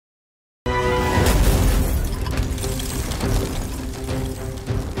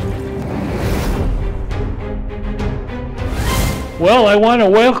Well, I want to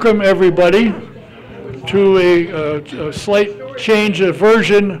welcome everybody to a slight change of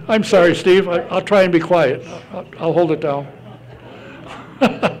version. I'm sorry, Steve. I'll try and be quiet. I'll hold it down.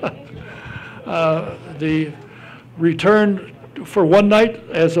 The return for one night,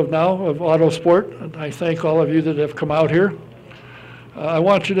 as of now, of Autosport. And I thank all of you that have come out here. I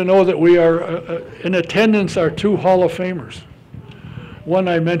want you to know that we are, in attendance are two Hall of Famers. One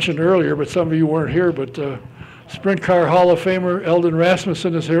I mentioned earlier, but some of you weren't here, but Sprint Car Hall of Famer Eldon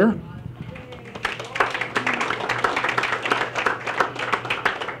Rasmussen is here.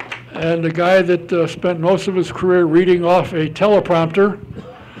 And a guy that spent most of his career reading off a teleprompter,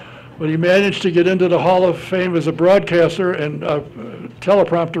 but he managed to get into the Hall of Fame as a broadcaster and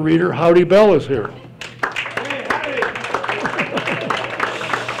teleprompter reader. Howdy Bell is here.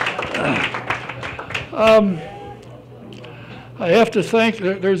 I have to thank,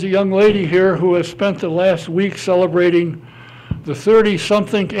 there's a young lady here who has spent the last week celebrating the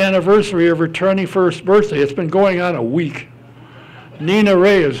 30-something anniversary of her 21st birthday. It's been going on a week. Nina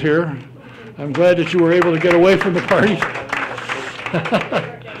Ray is here. I'm glad that you were able to get away from the party.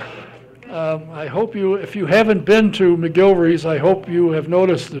 I hope you, if you haven't been to McGilvery's, I hope you have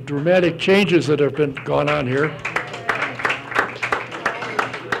noticed the dramatic changes that have been gone on here.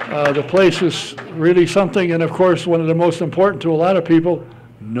 The place is really something, and of course, one of the most important to a lot of people,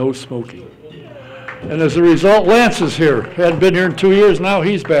 no smoking. And as a result, Lance is here. Hadn't been here in 2 years, now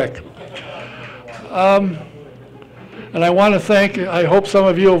he's back. And I want to thank, I hope some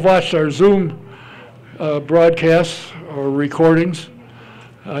of you have watched our Zoom broadcasts or recordings.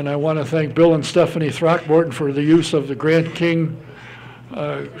 And I want to thank Bill and Stephanie Throckmorton for the use of the Grand King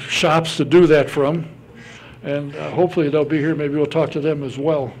shops to do that from. And hopefully they'll be here. Maybe we'll talk to them as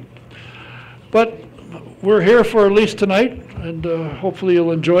well. But we're here for at least tonight, and hopefully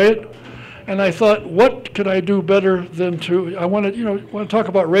you'll enjoy it. And I thought, what could I do better than to, I want to talk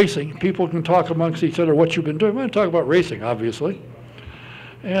about racing. People can talk amongst each other what you've been doing. I want to talk about racing, obviously.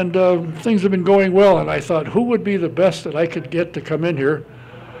 And things have been going well, and I thought, who would be the best that I could get to come in here,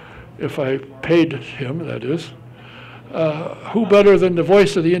 if I paid him, that is. Who better than the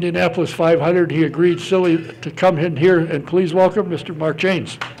voice of the Indianapolis 500? He agreed silly to come in here, and please welcome Mr. Mark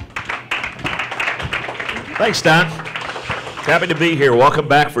Jaynes. Thanks, Don. Happy to be here. Welcome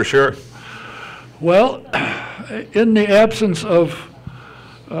back for sure. Well, in the absence of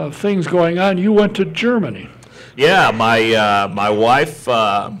things going on, you went to Germany. Yeah, my wife,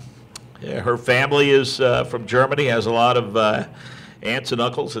 her family is from Germany, has a lot of aunts and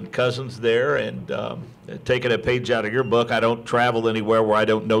uncles and cousins there, and taking a page out of your book, I don't travel anywhere where I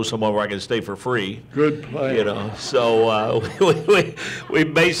don't know someone where I can stay for free. Good plan. You know, so we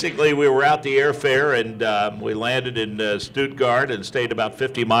basically, we were out the airfare, and we landed in Stuttgart and stayed about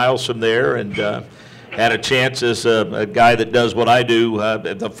 50 miles from there, and had a chance as a guy that does what I do.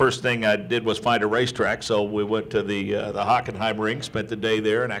 The first thing I did was find a racetrack, so we went to the Hockenheim ring, spent the day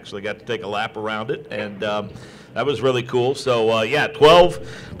there, and actually got to take a lap around it, and that was really cool. So yeah,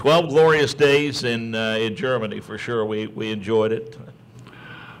 12 glorious days in Germany for sure. We enjoyed it.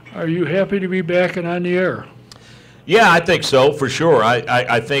 Are you happy to be back and on the air? Yeah, I think so, for sure.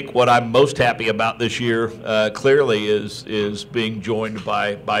 I think what I'm most happy about this year, clearly, is being joined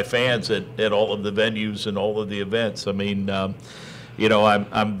by fans at all of the venues and all of the events. I mean, you know,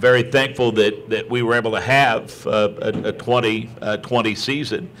 I'm very thankful that we were able to have a 2020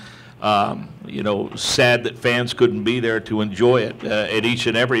 season. You know, sad that fans couldn't be there to enjoy it at each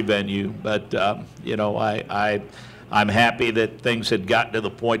and every venue, but you know, I'm happy that things had gotten to the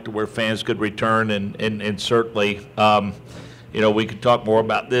point to where fans could return, and certainly, you know, we could talk more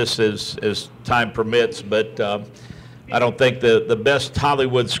about this as time permits, but I don't think the best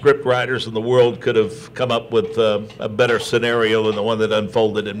Hollywood script writers in the world could have come up with a better scenario than the one that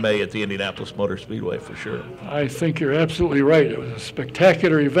unfolded in May at the Indianapolis Motor Speedway, for sure. I think you're absolutely right. It was a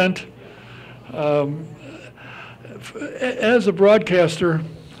spectacular event. As a broadcaster,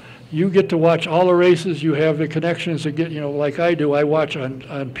 you get to watch all the races. You have the connections to get, you know, like I do. I watch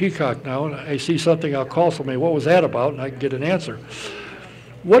on Peacock now, and I see something, I'll call somebody, what was that about? And I can get an answer.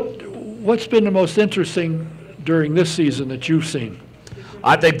 What's been the most interesting during this season that you've seen?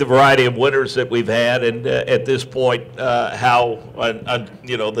 I think the variety of winners that we've had, and at this point, how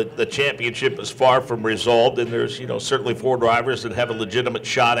you know, the championship is far from resolved, and there's, you know, certainly 4 drivers that have a legitimate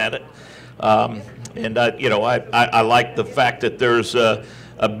shot at it. And you know, I like the fact that there's a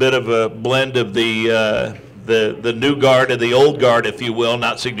bit of a blend of the new guard and the old guard, if you will.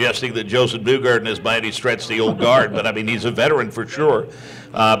 Not suggesting that Joseph Newgarden is by any stretch the old guard, but I mean, he's a veteran for sure.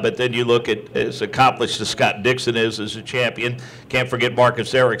 But then you look at as accomplished as Scott Dixon is as a champion. Can't forget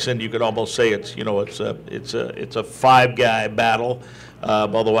Marcus Ericsson. You could almost say it's a five-guy battle.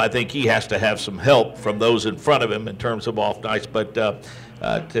 Although I think he has to have some help from those in front of him in terms of off nights. But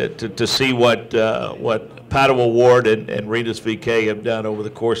to see what Padua Ward and Renus VK have done over the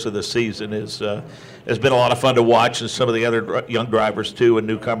course of the season has been a lot of fun to watch, and some of the other young drivers too, and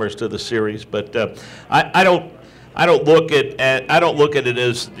newcomers to the series. But I don't look at it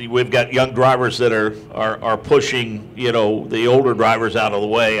as we've got young drivers that are pushing the older drivers out of the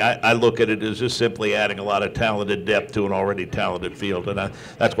way. I look at it as just simply adding a lot of talented depth to an already talented field, and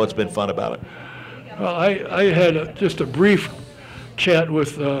that's what's been fun about it. Well, I had just a brief chat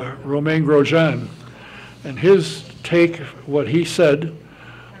with Romain Grosjean, and his take, what he said,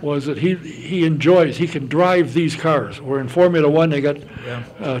 was that he enjoys, he can drive these cars. Where in Formula One they got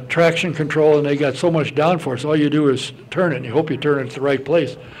traction control and they got so much downforce, all you do is turn it and you hope you turn it to the right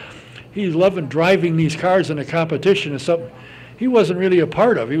place. He's loving driving these cars in a competition. Is something he wasn't really a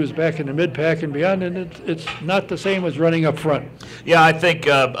part of. He was back in the mid-pack and beyond, and it's not the same as running up front. Yeah, I think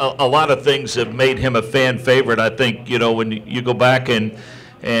a lot of things have made him a fan favorite. I think, when you go back and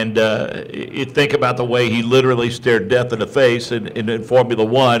you think about the way he literally stared death in the face in Formula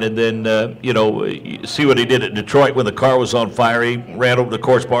One, and then, you see what he did at Detroit when the car was on fire. He ran over to the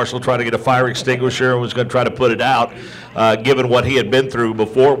course marshal, tried to get a fire extinguisher, and was going to try to put it out. Given what he had been through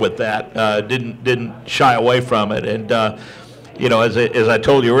before with that, didn't shy away from it. And, as I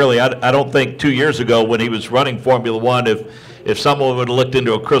told you earlier, I don't think 2 years ago when he was running Formula One, if someone would have looked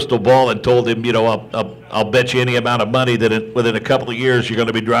into a crystal ball and told him, I'll bet you any amount of money that within a couple of years you're going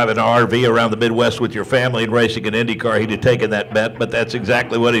to be driving an RV around the Midwest with your family and racing an Indy car, he'd have taken that bet. But that's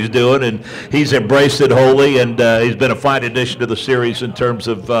exactly what he's doing, and he's embraced it wholly, and he's been a fine addition to the series in terms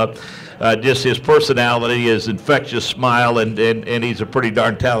of just his personality, his infectious smile, and he's a pretty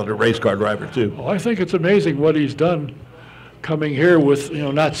darn talented race car driver too. Well, I think it's amazing what he's done coming here with,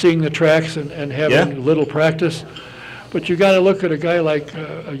 not seeing the tracks and having little practice. But you got to look at a guy like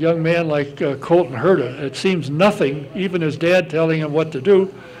a young man like Colton Herta. It seems nothing, even his dad telling him what to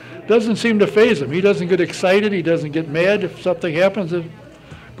do, doesn't seem to faze him. He doesn't get excited. He doesn't get mad if something happens.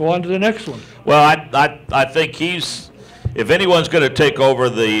 Go on to the next one. Well, I think if anyone's going to take over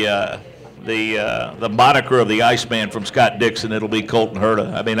the moniker of the Iceman from Scott Dixon, it'll be Colton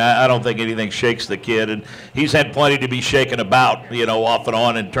Herta. I mean, I don't think anything shakes the kid, and he's had plenty to be shaken about, off and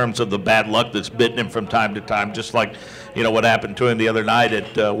on in terms of the bad luck that's bitten him from time to time, just like, what happened to him the other night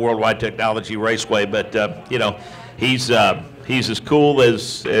at Worldwide Technology Raceway. But, he's as cool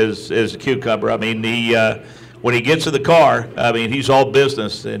as a cucumber. I mean, when he gets in the car, I mean, he's all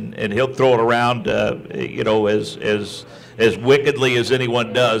business, and he'll throw it around, as wickedly as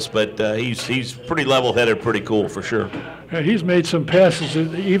anyone does, but he's pretty level-headed, pretty cool for sure. Yeah, he's made some passes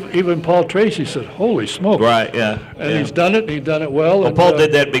that even Paul Tracy said, "Holy smoke!" Right? Yeah. And he's done it. And he's done it well. Well, Paul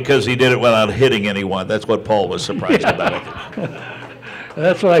did that because he did it without hitting anyone. That's what Paul was surprised about.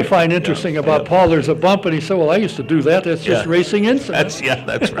 That's what I find interesting about Paul. There's a bump, and he said, "Well, I used to do that. That's just racing incident."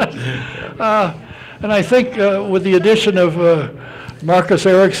 That's right. And I think with the addition of Marcus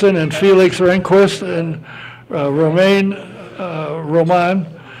Ericsson and Felix Rehnquist and Romain,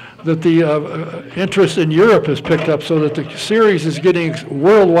 that the interest in Europe has picked up, so that the series is getting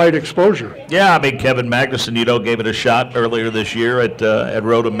worldwide exposure. Yeah, I mean, Kevin Magnussen, gave it a shot earlier this year at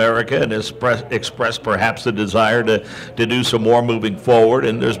Road America, and expressed perhaps the desire to do some more moving forward.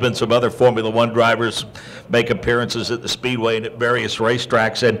 And there's been some other Formula One drivers make appearances at the Speedway and at various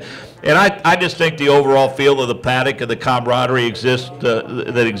racetracks. And I just think the overall feel of the paddock and the camaraderie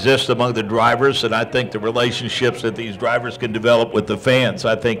that exists among the drivers, and I think the relationships that these drivers can develop with the fans,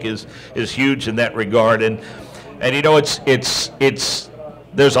 I think is huge in that regard. And it's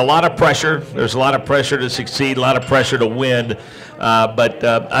there's a lot of pressure. There's a lot of pressure to succeed, a lot of pressure to win. But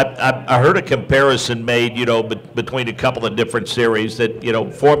I heard a comparison made, between a couple of different series that,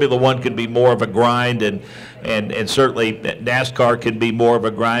 Formula One can be more of a grind, and certainly NASCAR can be more of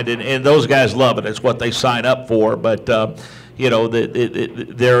a grind, and those guys love it. It's what they sign up for. But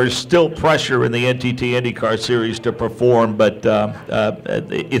there is still pressure in the NTT IndyCar series to perform, but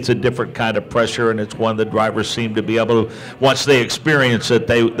it's a different kind of pressure, and it's one the drivers seem to be able to, once they experience it,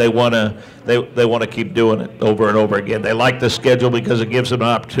 they want to keep doing it over and over again. They like the schedule because it gives them an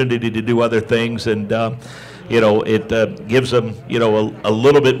opportunity to do other things, and it gives them a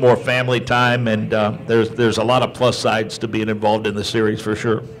little bit more family time, and there's a lot of plus sides to being involved in the series for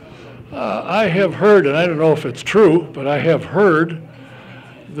sure. I have heard, and I don't know if it's true, but I have heard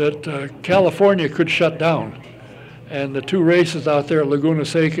that California could shut down, and the two races out there at Laguna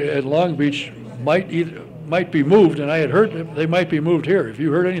Seca and Long Beach might might be moved, and I had heard that they might be moved here. Have you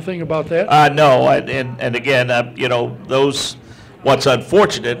heard anything about that? No, and again, you know, what's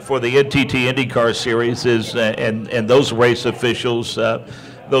unfortunate for the NTT IndyCar Series is, and those race officials,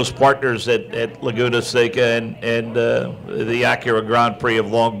 those partners at Laguna Seca and the Acura Grand Prix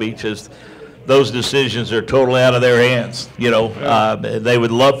of Long Beach, is those decisions are totally out of their hands. You know, they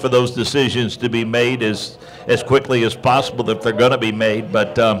would love for those decisions to be made as quickly as possible if they're going to be made,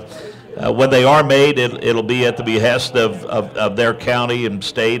 but when they are made, it'll be at the behest of their county and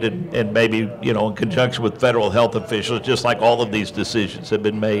state and maybe, you know, in conjunction with federal health officials, just like all of these decisions have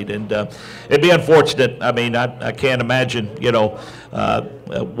been made. And it'd be unfortunate. I mean, I can't imagine, you know,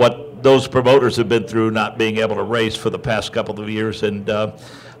 what those promoters have been through not being able to race for the past couple of years. And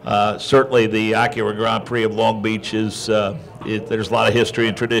certainly the Acura Grand Prix of Long Beach is, there's a lot of history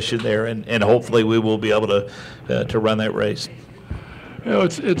and tradition there, and hopefully we will be able to run that race. You know,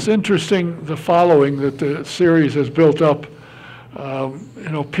 it's interesting, the following that the series has built up. You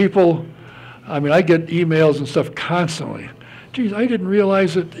know, people, I mean, I get emails and stuff constantly. Geez, I didn't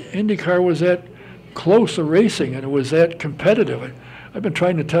realize that IndyCar was that close a racing and it was that competitive. I've been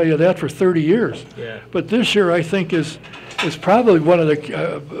trying to tell you that for 30 years. Yeah. But this year, I think, is probably one of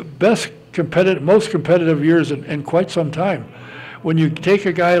the best competitive, most competitive years in quite some time. When you take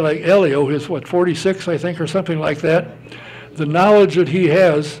a guy like Elio, who's what, 46, I think, or something like that, the knowledge that he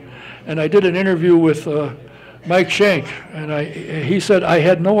has, and I did an interview with Mike Shank, and he said I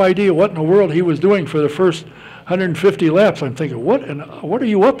had no idea what in the world he was doing for the first 150 laps. I'm thinking, what are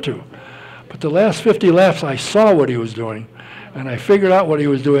you up to? But the last 50 laps, I saw what he was doing, and I figured out what he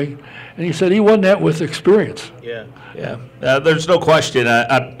was doing, and he said he won that with experience. Yeah, yeah. There's no question.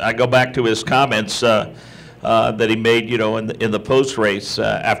 I go back to his comments that he made, you know, in the post race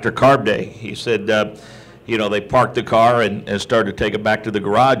after Carb Day. He said, you know, they parked the car and started to take it back to the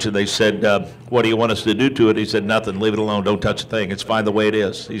garage, and they said, what do you want us to do to it? He said, nothing, leave it alone, don't touch a thing, it's fine the way it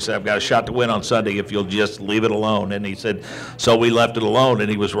is. He said, I've got a shot to win on Sunday if you'll just leave it alone. And he said, so we left it alone, and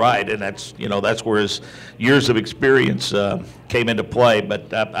he was right, and that's, you know, that's where his years of experience came into play.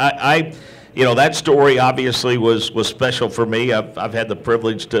 But you know, that story obviously was special for me. I've had the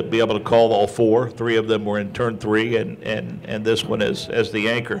privilege to be able to call all four. Three of them were in turn 3, and this one as the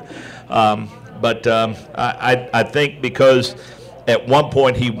anchor. But I think because at one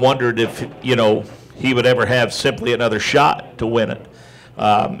point he wondered if, you know, he would ever have simply another shot to win it,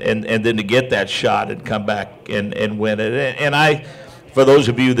 and then to get that shot and come back and win it. And for those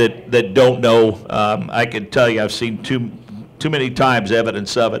of you that don't know, I can tell you I've seen too many times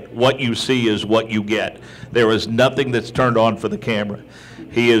evidence of it. What you see is what you get. There is nothing that's turned on for the camera.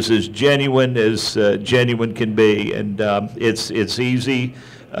 He is as genuine can be, and it's easy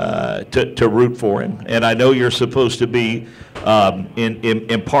to root for him. And I know you're supposed to be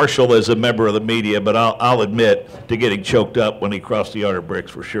impartial as a member of the media, but I'll admit to getting choked up when he crossed the outer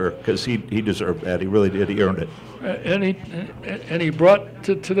bricks for sure, because he deserved that. He really did. He earned it. And he brought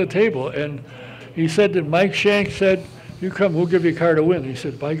to the table, and he said that Mike Shank said, you come, we'll give you a car to win. He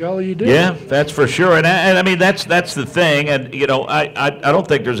said, by golly, you did. Yeah, that's for sure. And I mean, that's the thing. And, you know, I don't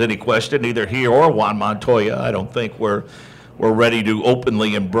think there's any question, either he or Juan Montoya, I don't think we're ready to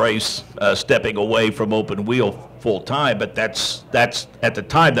openly embrace stepping away from open wheel full time. But that's at the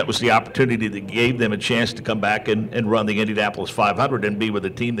time, that was the opportunity that gave them a chance to come back and run the Indianapolis 500 and be with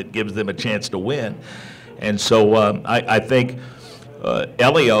a team that gives them a chance to win. And so I think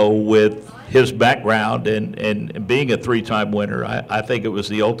Elio, with his background and being a 3-time winner, I think it was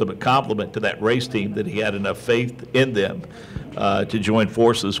the ultimate compliment to that race team that he had enough faith in them to join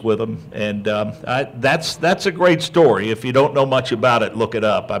forces with them. And that's a great story. If you don't know much about it, look it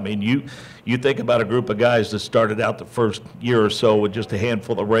up. I mean, you think about a group of guys that started out the first year or so with just a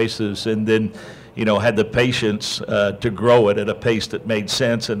handful of races, and then, you know, had the patience to grow it at a pace that made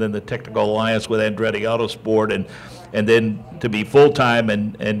sense, and then the technical alliance with Andretti Autosport, and then to be full-time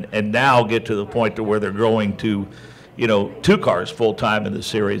and now get to the point to where they're growing to, you know, 2 cars full-time in the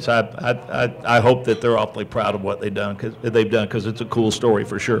series. I hope that they're awfully proud of what they've done, because it's a cool story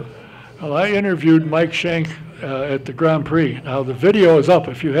for sure. Well, I interviewed Mike Shank at the Grand Prix. Now, the video is up.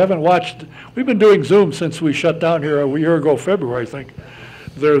 If you haven't watched, we've been doing Zoom since we shut down here a year ago, February, I think.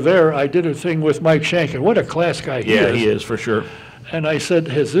 They're there. I did a thing with Mike Shank, and what a class guy he is. Yeah, he is, for sure. And I said,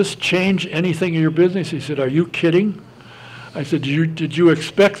 has this changed anything in your business? He said, are you kidding? I said, did you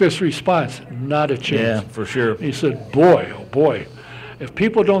expect this response? Not a chance. Yeah, for sure. He said, boy, oh boy, if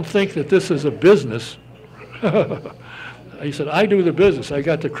people don't think that this is a business, he said, I do the business. I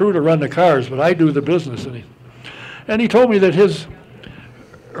got the crew to run the cars, but I do the business. And he told me that his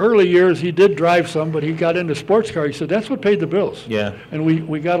early years, he did drive some, but he got into sports car. He said that's what paid the bills. Yeah. And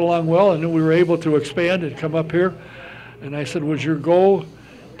we got along well, and then we were able to expand and come up here. And I said, was your goal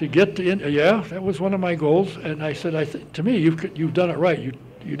to get to Indy? Yeah, that was one of my goals. And I said, to me, you've done it right.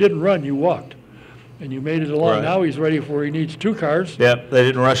 You didn't run, you walked. And you made it along. Right. Now he's ready for where he needs 2 cars. Yeah, they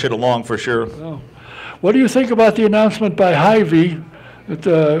didn't rush it along for sure. Oh. What do you think about the announcement by Hy-Vee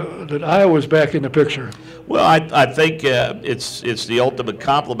that Iowa's back in the picture? Well, I think it's the ultimate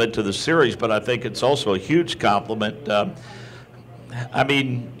compliment to the series, but I think it's also a huge compliment. I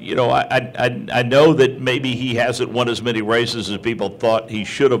mean, you know, I know that maybe he hasn't won as many races as people thought he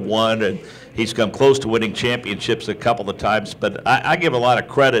should have won, and he's come close to winning championships a couple of times, but I give a lot of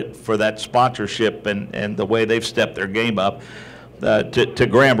credit for that sponsorship and the way they've stepped their game up to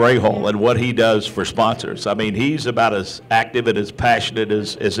Graham Rahal and what he does for sponsors. I mean, he's about as active and as passionate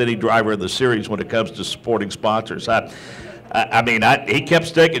as any driver in the series when it comes to supporting sponsors. I mean, he kept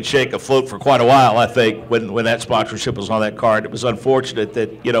Steak and Shake afloat for quite a while, I think, when that sponsorship was on that card. It was unfortunate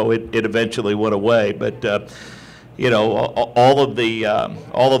that, you know, it eventually went away. But, you know, all of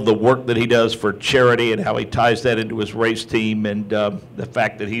the work that he does for charity and how he ties that into his race team, and the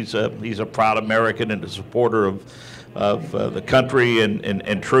fact that he's a proud American and a supporter of the country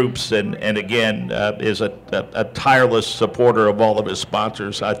and troops, and again is a tireless supporter of all of his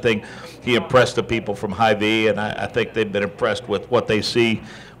sponsors. I think he impressed the people from Hy-Vee, and I think they've been impressed with what they see,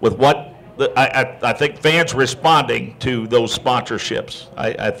 with what I think fans responding to those sponsorships.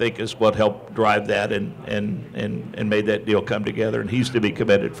 I think is what helped drive that and made that deal come together, and he's to be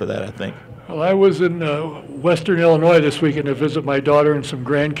commended for that, I think. Well, I was in Western Illinois this weekend to visit my daughter and some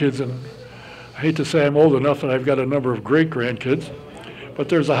grandkids, and I hate to say I'm old enough that I've got a number of great grandkids, but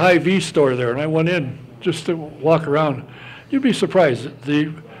there's a Hy-Vee store there, and I went in just to walk around. You'd be surprised.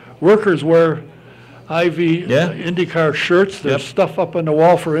 The workers wear Hy-Vee IndyCar shirts. There's stuff up on the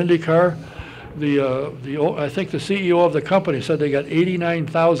wall for IndyCar. I think the CEO of the company said they got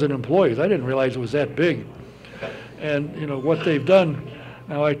 89,000 employees. I didn't realize it was that big. And you know what they've done.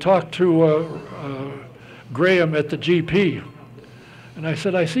 Now I talked to Graham at the GP. And I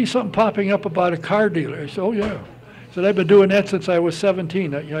said, I see something popping up about a car dealer. He said, oh, yeah. He said, I've been doing that since I was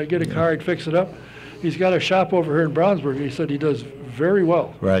 17. I get a car, I'd fix it up. He's got a shop over here in Brownsburg. He said he does very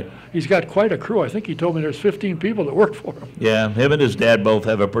well. Right. He's got quite a crew. I think he told me there's 15 people that work for him. Yeah, him and his dad both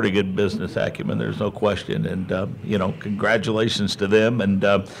have a pretty good business acumen. There's no question. And, you know, congratulations to them. And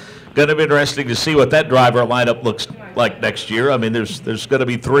going to be interesting to see what that driver lineup looks like next year. I mean, there's going to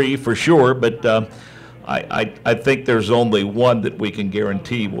be 3 for sure, but I think there's only one that we can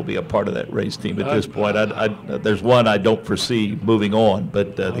guarantee will be a part of that race team at this point. There's one I don't foresee moving on,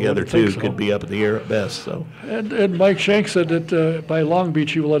 but the other 2 could be up in the air at best. So. And Mike Shank said that by Long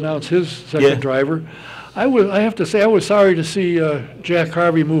Beach he will announce his second driver. I have to say I was sorry to see Jack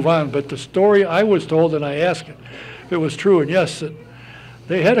Harvey move on, but the story I was told, and I asked if it was true, and yes, that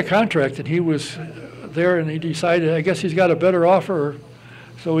they had a contract and he was there and he decided, I guess he's got a better offer,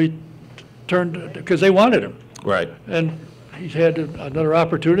 so he turned, because they wanted him. Right. And he's had another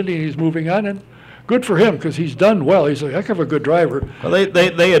opportunity and he's moving on, and good for him because he's done well. He's a heck of a good driver. Well,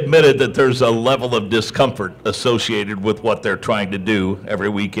 they admitted that there's a level of discomfort associated with what they're trying to do every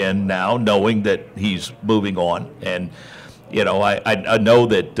weekend now, knowing that he's moving on. And, you know, I know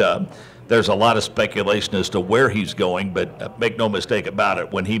that there's a lot of speculation as to where he's going, but make no mistake about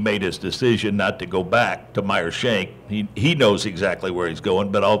it, when he made his decision not to go back to Meyer Shank, he knows exactly where he's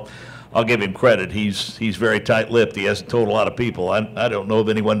going, but I'll give him credit. He's very tight-lipped. He hasn't told a lot of people. I don't know if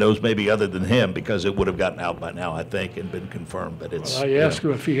anyone knows, maybe other than him, because it would have gotten out by now, I think, and been confirmed. But it's. Well, I asked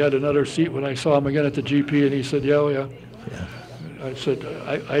him if he had another seat when I saw him again at the GP, and he said, yeah. I said,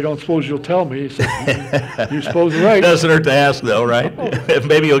 I don't suppose you'll tell me. He said, you suppose right. Doesn't hurt to ask, though, right?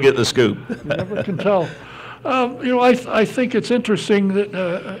 Maybe you'll get the scoop. You never can tell. You know, I think it's interesting that,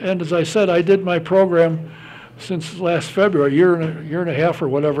 and as I said, I did my program since last February, a year and a half or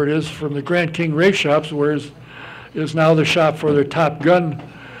whatever it is, from the Grant King race shops, where is now the shop for their Top Gun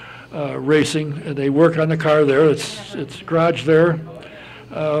racing, and they work on the car there. It's garage there,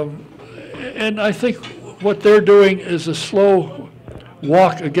 and I think what they're doing is a slow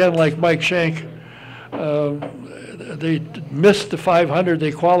walk again, like Mike Shank. They missed the 500.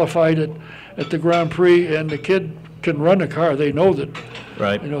 They qualified at the Grand Prix, and the kid can run the car. They know that.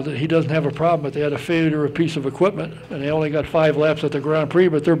 Right. You know that he doesn't have a problem, but they had a failure of a piece of equipment, and they only got 5 laps at the Grand Prix.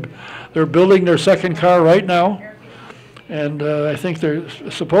 But they're building their second car right now, and I think they're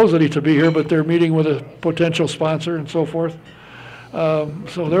supposedly to be here, but they're meeting with a potential sponsor and so forth.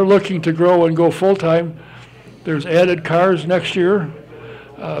 So they're looking to grow and go full time. There's added cars next year.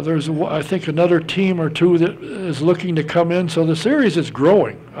 There's, I think, another team or two that is looking to come in. So the series is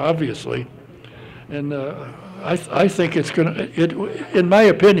growing, obviously. And I think it's going to, in my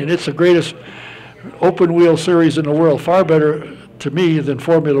opinion, it's the greatest open wheel series in the world. Far better to me than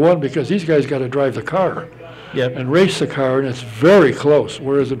Formula One, because these guys got to drive the car and race the car, and it's very close.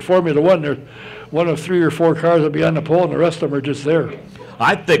 Whereas in Formula One, they're one of 3 or 4 cars will be on the pole, and the rest of them are just there.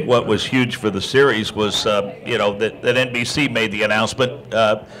 I think what was huge for the series was, that NBC made the announcement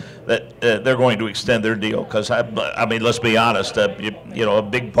that they're going to extend their deal. Because I mean, let's be honest, a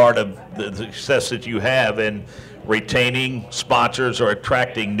big part of the success that you have in retaining sponsors or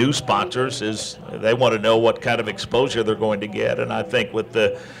attracting new sponsors is they want to know what kind of exposure they're going to get. And I think with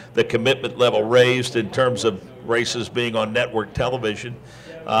the commitment level raised in terms of races being on network television,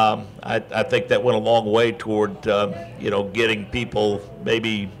 I think that went a long way toward getting people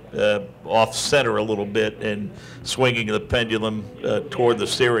maybe off center a little bit and swinging the pendulum toward the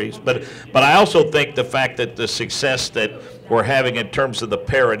series. But I also think the fact that the success that we're having in terms of the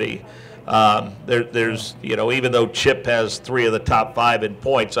parity, there's even though Chip has 3 of the top 5 in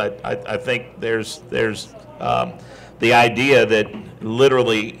points, I think there's the idea that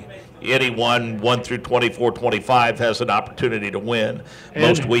literally anyone 1 through 24, 25 has an opportunity to win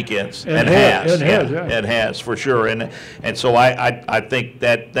most weekends, and has for sure. And so I think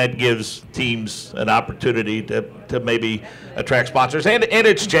that gives teams an opportunity to maybe attract sponsors, and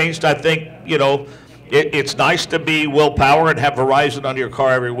it's changed. I think it's nice to be Will Power and have Verizon on your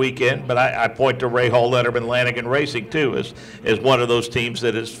car every weekend, but I point to Ray Hall, Letterman, Lanigan Racing too as one of those teams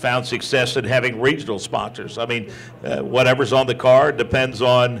that has found success in having regional sponsors. I mean, whatever's on the car depends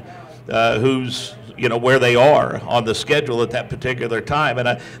on who's where they are on the schedule at that particular time.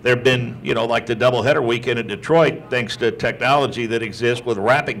 And there have been like the doubleheader weekend in Detroit, thanks to technology that exists with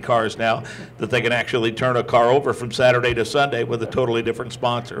wrapping cars now, that they can actually turn a car over from Saturday to Sunday with a totally different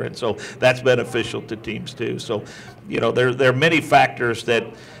sponsor, and so that's beneficial to teams too. So there are many factors that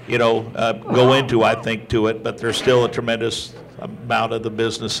go into, I think, to it, but there's still a tremendous amount of the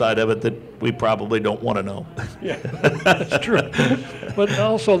business side of it that we probably don't want to know. Yeah, that's true. But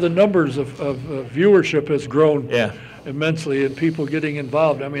also the numbers of viewership has grown immensely, and people getting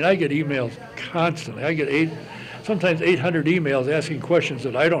involved. I mean, I get emails constantly. I get sometimes 800 emails asking questions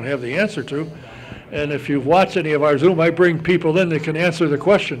that I don't have the answer to. And if you've watched any of our Zoom, I bring people in that can answer the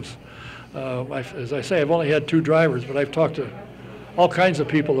questions. As I say, I've only had 2 drivers, but I've talked to all kinds of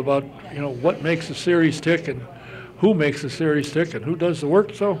people about what makes the series tick and who makes the series tick and who does the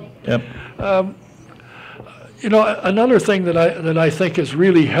work. So, another thing that I think is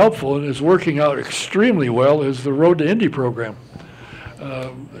really helpful and is working out extremely well is the Road to Indy program.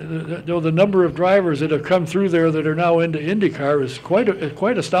 The number of drivers that have come through there that are now into IndyCar is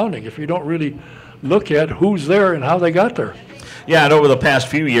quite astounding if you don't really look at who's there and how they got there. Yeah, and over the past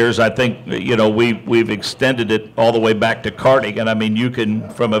few years, I think we've extended it all the way back to karting. And I mean, you can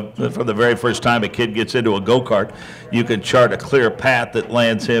from the very first time a kid gets into a go-kart, you can chart a clear path that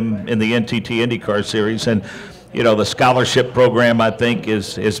lands him in the NTT IndyCar Series. And the scholarship program, I think,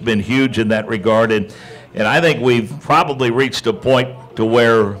 has been huge in that regard. And I think we've probably reached a point to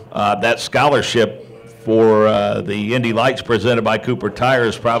where that scholarship for the Indy Lights presented by Cooper Tire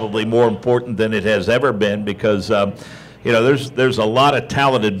is probably more important than it has ever been, because there's a lot of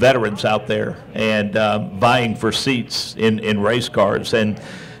talented veterans out there and vying for seats in race cars, and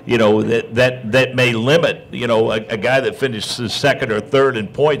that may limit a guy that finishes 2nd or 3rd in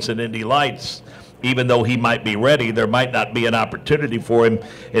points in Indy Lights. Even though he might be ready, there might not be an opportunity for him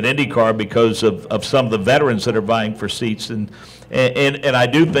in IndyCar because of some of the veterans that are vying for seats. And I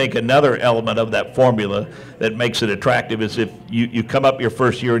do think another element of that formula that makes it attractive is if you come up your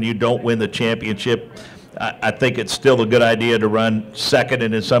first year and you don't win the championship, I think it's still a good idea to run 2nd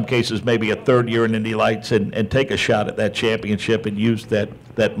and in some cases maybe a 3rd year in Indy Lights and take a shot at that championship and use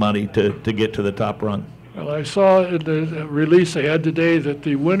that money to get to the top run. Well, I saw in the release they had today that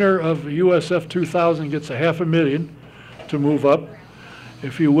the winner of USF 2000 gets $500,000 to move up.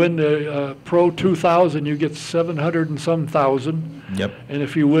 If you win the Pro 2000, you get 700 and some thousand. Yep. And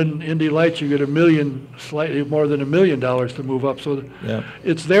if you win Indy Lights, you get $1 million, slightly more than $1 million to move up. So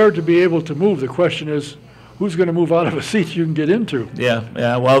it's there to be able to move. The question is, who's going to move out of a seat you can get into?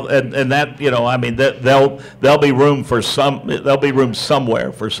 Yeah. Well, and that I mean, there'll be room for there'll be room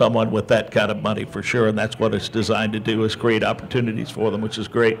somewhere for someone with that kind of money for sure, and that's what it's designed to do, is create opportunities for them, which is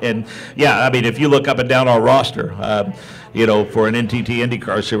great. And I mean, if you look up and down our roster, for an NTT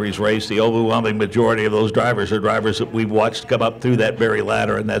IndyCar Series race, the overwhelming majority of those drivers are drivers that we've watched come up through that very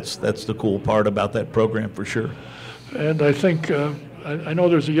ladder, and that's the cool part about that program for sure. And I think I know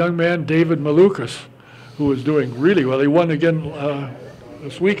there's a young man, David Malukas, who is doing really well. He won again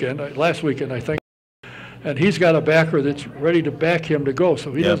last weekend, I think. And he's got a backer that's ready to back him to go,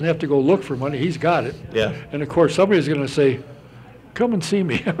 so he doesn't have to go look for money. He's got it. Yeah. And, of course, somebody's going to say, come and see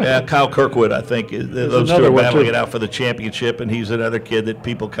me. Yeah, Kyle Kirkwood, I think, those two are battling it out for the championship, and he's another kid that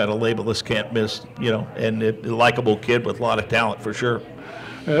people kind of label as can't miss, and a likable kid with a lot of talent for sure.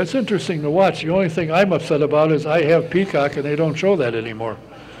 It's interesting to watch. The only thing I'm upset about is I have Peacock, and they don't show that anymore.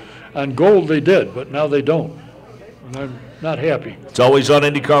 On Gold they did, but now they don't. And I'm not happy. It's always on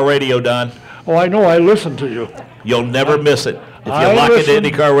IndyCar Radio, Don. Oh, I know. I listen to you. You'll never miss it. If you lock into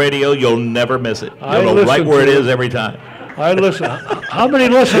IndyCar Radio, you'll never miss it. You'll know right where it is every time. I listen. How many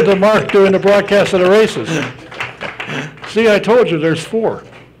listen to Mark during the broadcast of the races? See, I told you there's 4.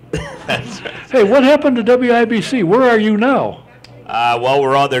 Hey, what happened to WIBC? Where are you now? Well,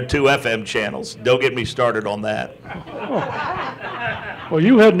 we're on their 2 FM channels. Don't get me started on that. Oh. Well,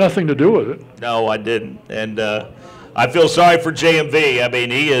 you had nothing to do with it. No, I didn't. And I feel sorry for JMV. I mean,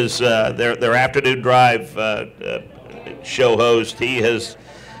 he is their afternoon drive show host. He has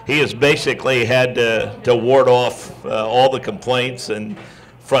basically had to ward off all the complaints and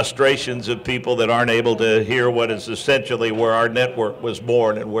frustrations of people that aren't able to hear what is essentially where our network was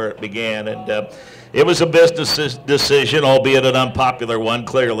born and where it began. And it was a business decision, albeit an unpopular one,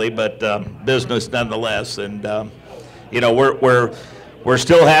 clearly, but business nonetheless. And we're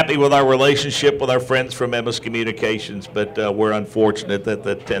still happy with our relationship with our friends from Emmis Communications, but we're unfortunate that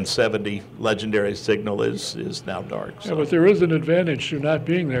the 1070 legendary signal is now dark. So. Yeah, but there is an advantage to not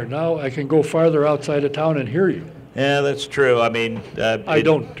being there. Now I can go farther outside of town and hear you. Yeah, that's true. I mean, I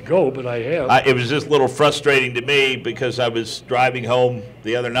don't go, but I have. It was just a little frustrating to me because I was driving home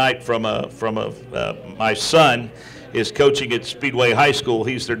the other night from my son is coaching at Speedway High School.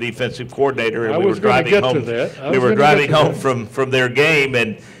 He's their defensive coordinator, and we were driving home from their game,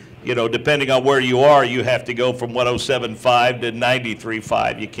 and depending on where you are, you have to go from 107.5 to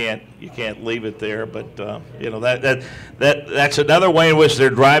 93.5. You can't leave it there, but that's another way in which they're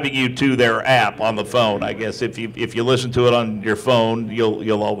driving you to their app on the phone. I guess if you listen to it on your phone,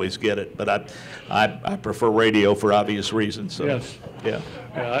 you'll always get it. But I prefer radio for obvious reasons. So, yes. Yeah.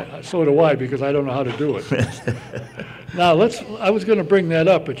 Yeah, so do I, because I don't know how to do it. Now I was going to bring that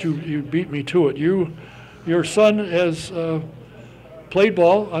up, but you beat me to it. Your son has played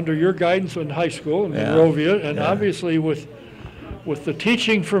ball under your guidance in high school in Monrovia, and obviously with the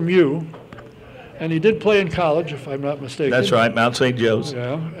teaching from you, and he did play in college, if I'm not mistaken. That's right, Mount St. Joe's.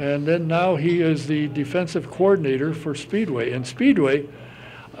 Yeah, and then now he is the defensive coordinator for Speedway. And Speedway,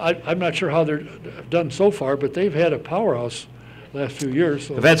 I'm not sure how they've done so far, but they've had a powerhouse last few years.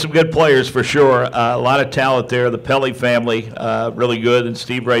 So. They've had some good players for sure. A lot of talent there. The Pelly family, really good, and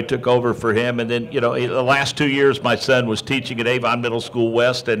Steve Ray took over for him. And then, the last 2 years, my son was teaching at Avon Middle School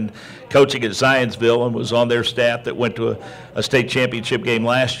West and coaching at Zionsville, and was on their staff that went to a state championship game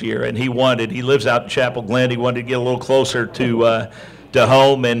last year. And he lives out in Chapel Glen. He wanted to get a little closer to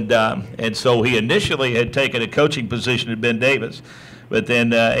home, and so he initially had taken a coaching position at Ben Davis. But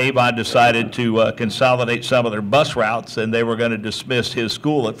then Avon decided to consolidate some of their bus routes, and they were going to dismiss his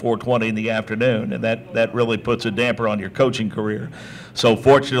school at 4:20 in the afternoon, and that really puts a damper on your coaching career. So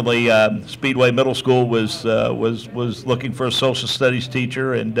fortunately, Speedway Middle School was looking for a social studies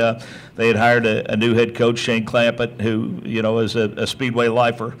teacher, and they had hired a new head coach, Shane Clampett, who is a Speedway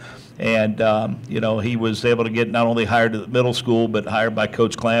lifer. And, he was able to get not only hired at the middle school, but hired by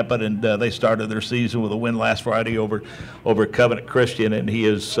Coach Clampett, and they started their season with a win last Friday over Covenant Christian, and he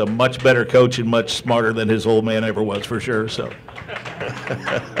is a much better coach and much smarter than his old man ever was, for sure. So.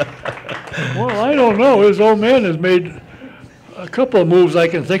 Well, I don't know. His old man has made a couple of moves I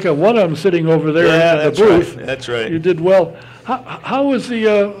can think of. One of them sitting over there in the booth. Right. That's right. You did well. How is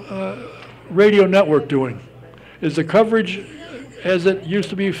the radio network doing? Is the coverage as it used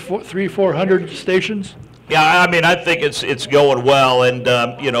to be 300-400 stations? Yeah, I mean, I think it's going well, and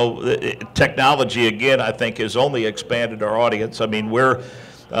technology again, I think, has only expanded our audience. I mean,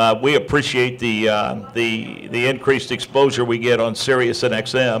 we appreciate the increased exposure we get on Sirius and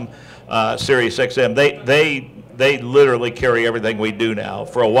Sirius XM. They literally carry everything we do now.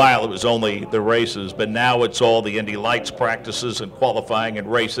 For a while, it was only the races, but now it's all the Indy Lights practices and qualifying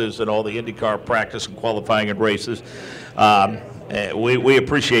and races, and all the IndyCar practice and qualifying and races. We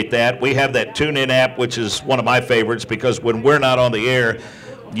appreciate that. We have that TuneIn app, which is one of my favorites, because when we're not on the air,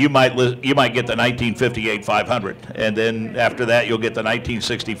 you might get the 1958 500, and then after that you'll get the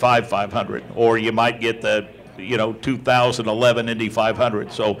 1965 500, or you might get the 2011 Indy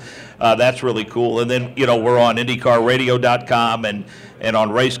 500. So that's really cool. And then, we're on IndyCarRadio.com and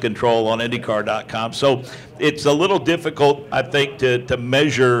on Race Control on IndyCar.com. So it's a little difficult, I think, to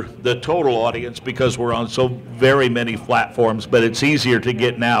measure the total audience because we're on so very many platforms, but it's easier to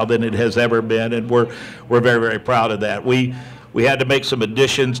get now than it has ever been, and we're very, very proud of that. We had to make some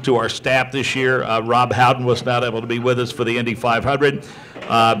additions to our staff this year. Rob Howden was not able to be with us for the Indy 500.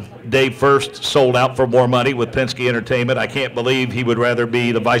 Dave First sold out for more money with Penske Entertainment. I can't believe he would rather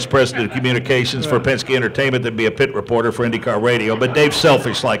be the Vice President of Communications for Penske Entertainment than be a pit reporter for IndyCar Radio, but Dave's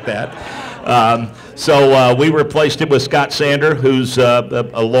selfish like that. So we replaced him with Scott Sander, who's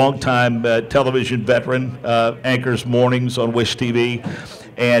a longtime television veteran, anchors mornings on Wish TV.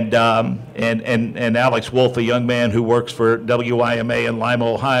 And Alex Wolf, a young man who works for WIMA in Lima,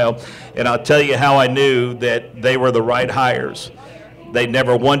 Ohio. And I'll tell you how I knew that they were the right hires. They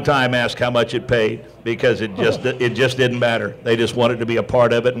never one time asked how much it paid because it just didn't matter. They just wanted to be a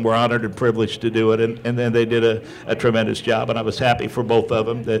part of it, and we're honored and privileged to do it. And then they did a tremendous job, and I was happy for both of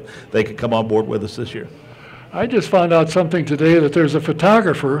them that they could come on board with us this year. I just found out something today that there's a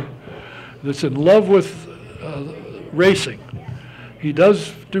photographer that's in love with racing. He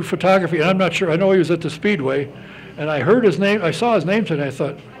does do photography, and I'm not sure. I know he was at the Speedway, and I heard his name. I saw his name today. I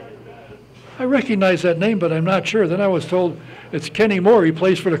thought, I recognize that name, but I'm not sure. Then I was told it's Kenny Moore. He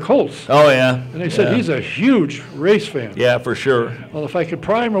plays for the Colts. Oh, yeah. And they said he's a huge race fan. Yeah, for sure. Well, if I could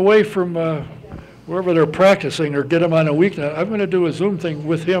pry him away from wherever they're practicing or get him on a weeknight, I'm going to do a Zoom thing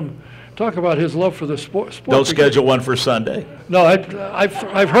with him. Talk about his love for the sport. Don't schedule one for Sunday. No,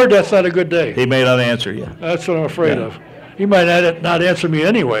 I've heard that's not a good day. He may not answer you. That's what I'm afraid of. He might not answer me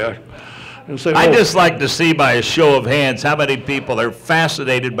anyway. Say, I just like to see by a show of hands how many people are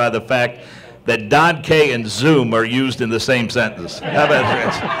fascinated by the fact that Don K and Zoom are used in the same sentence. How about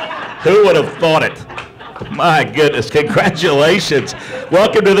that? Who would have thought it? My goodness, congratulations.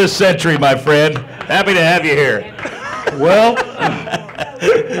 Welcome to this century, my friend. Happy to have you here. Well,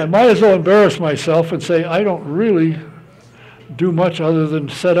 I might as well embarrass myself and say I don't really do much other than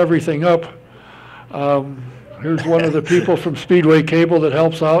set everything up. Here's one of the people from Speedway Cable that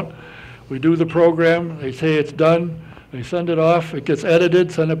helps out. We do the program, they say it's done, they send it off, it gets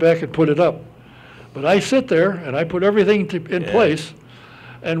edited, send it back and put it up. But I sit there and I put everything in place,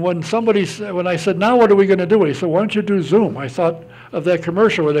 and when I said, now what are we going to do? He said, why don't you do Zoom? I thought of that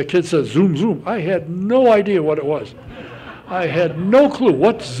commercial where that kid says, Zoom, Zoom. I had no idea what it was. I had no clue.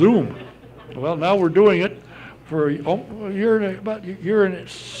 What's Zoom? Well, now we're doing it for about a year and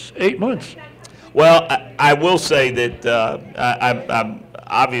 8 months. Well, I will say that I'm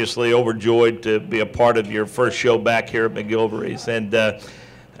obviously overjoyed to be a part of your first show back here at McGilvery's. And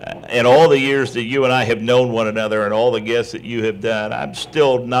in all the years that you and I have known one another and all the guests that you have done, I'm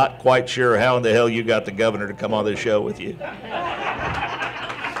still not quite sure how in the hell you got the governor to come on this show with you.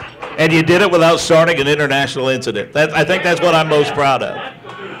 And you did it without starting an international incident. I think that's what I'm most proud of.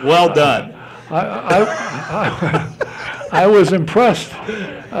 Well done. I was impressed.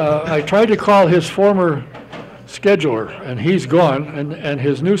 I tried to call his former scheduler, and he's gone, and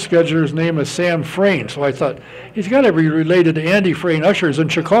his new scheduler's name is Sam Frayne. So I thought, he's got to be related to Andy Frayne, Ushers in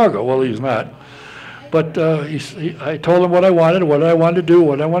Chicago. Well, he's not. But I told him what I wanted to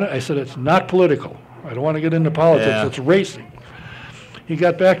do, I said, it's not political. I don't want to get into politics. It's racing. He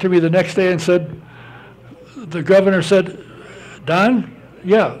got back to me the next day and said, the governor said, Don,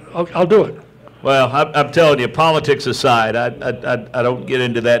 yeah, I'll do it. Well, I'm telling you, politics aside, I don't get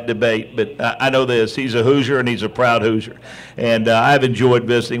into that debate, but I know this. He's a Hoosier, and he's a proud Hoosier. And I've enjoyed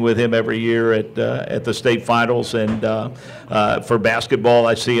visiting with him every year at the state finals. And for basketball,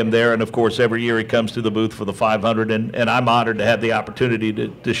 I see him there. And, of course, every year he comes to the booth for the 500. And I'm honored to have the opportunity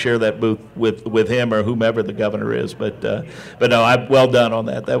to share that booth with him or whomever the governor is. But no, well done on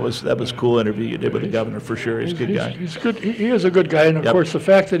that. That was a cool interview you did with the governor, for sure. He's a good guy. He's good. He is a good guy. And, of course, the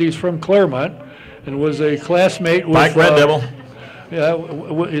fact that he's from Claremont and was a classmate with Mike Red Devil. Yeah,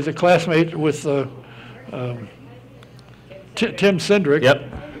 he's a classmate with Tim Cindric.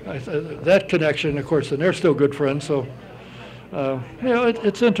 Yep. That connection, of course, and they're still good friends. So,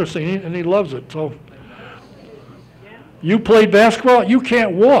 it's interesting, and he loves it. So, you played basketball? You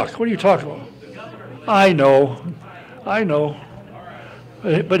can't walk. What are you talking about? I know.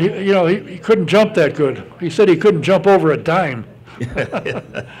 But he couldn't jump that good. He said he couldn't jump over a dime.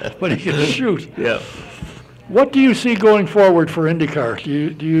 But he can shoot. Yeah. What do you see going forward for IndyCar?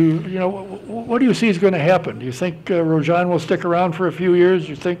 What do you see is going to happen? Do you think Rojan will stick around for a few years?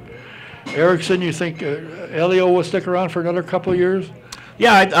 You think Ericsson? You think Elio will stick around for another couple of years?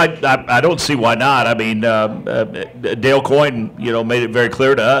 Yeah, I don't see why not. I mean, Dale Coyne, made it very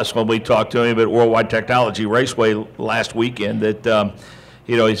clear to us when we talked to him at Worldwide Technology Raceway last weekend that,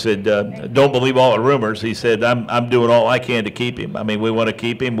 he said, don't believe all the rumors. He said, I'm doing all I can to keep him. I mean, we want to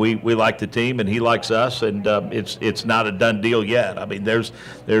keep him. We like the team, and he likes us, and it's not a done deal yet. I mean,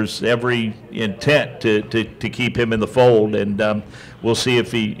 there's every intent to keep him in the fold, and we'll see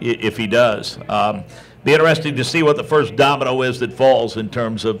if he does. Be interesting to see what the first domino is that falls in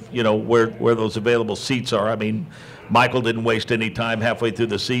terms of where those available seats are. I mean, Michael didn't waste any time halfway through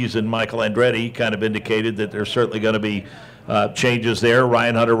the season. Michael Andretti kind of indicated that there's certainly going to be changes there.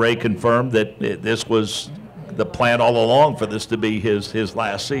 Ryan Hunter-Reay confirmed that this was the plan all along for this to be his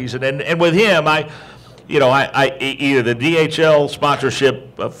last season. And with him, either the DHL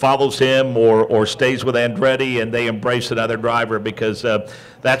sponsorship follows him or stays with Andretti and they embrace another driver, because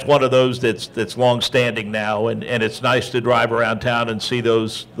that's one of those that's long-standing now, and it's nice to drive around town and see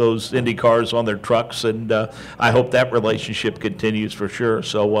those Indy cars on their trucks, and I hope that relationship continues for sure.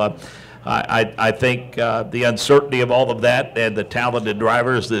 So I think the uncertainty of all of that and the talented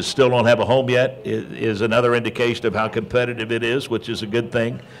drivers that still don't have a home yet is another indication of how competitive it is, which is a good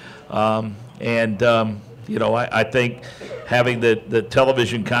thing. I think having the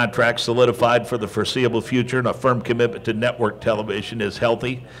television contract solidified for the foreseeable future and a firm commitment to network television is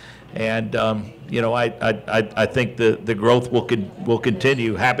healthy. And, I think the growth will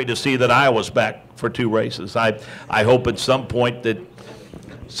continue. Happy to see that Iowa's back for 2 races. I hope at some point that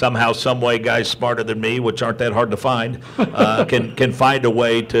somehow, some way, guys smarter than me, which aren't that hard to find, can find a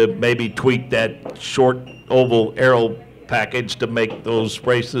way to maybe tweak that short oval aero package to make those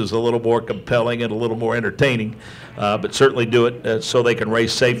races a little more compelling and a little more entertaining, but certainly do it so they can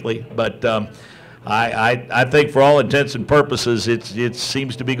race safely. But I think for all intents and purposes, it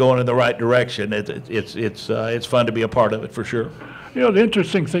seems to be going in the right direction. It's fun to be a part of it for sure. The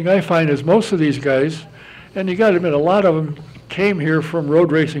interesting thing I find is most of these guys, and you got to admit, a lot of them came here from road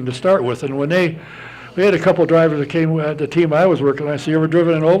racing to start with, and when we had a couple drivers that came at the team I was working on. I said, "You ever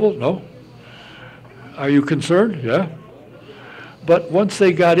driven an oval?" "No." "Are you concerned?" "Yeah." But once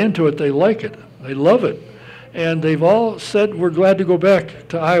they got into it, they like it. They love it. And they've all said, "We're glad to go back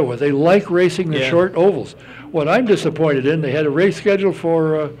to Iowa." They like racing the short ovals. What I'm disappointed in, they had a race scheduled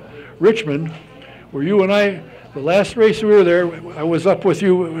for Richmond, where you and I, the last race we were there, I was up with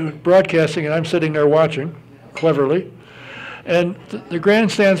you broadcasting, and I'm sitting there watching, cleverly. And the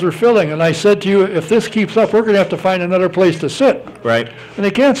grandstands were filling. And I said to you, if this keeps up, we're going to have to find another place to sit. Right. And they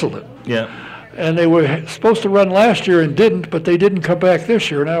canceled it. Yeah. And they were supposed to run last year and didn't, but they didn't come back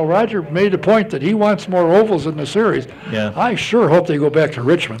this year. Now, Roger made a point that he wants more ovals in the series. Yeah. I sure hope they go back to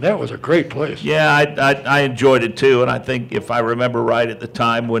Richmond. That was a great place. Yeah, I enjoyed it too, and I think if I remember right at the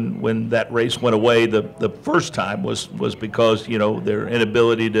time when that race went away, the first time was because, their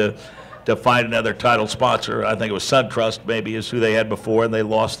inability to find another title sponsor. I think it was SunTrust maybe is who they had before, and they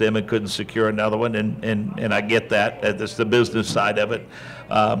lost them and couldn't secure another one, and I get that. That's the business side of it.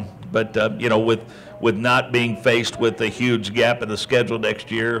 But with not being faced with a huge gap in the schedule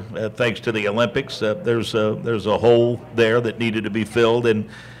next year, thanks to the Olympics, there's a hole there that needed to be filled, and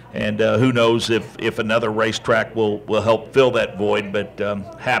who knows if another racetrack will help fill that void. But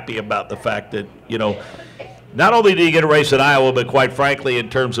happy about the fact that not only do you get a race at Iowa, but quite frankly, in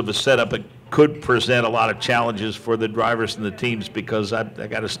terms of a setup, it could present a lot of challenges for the drivers and the teams, because I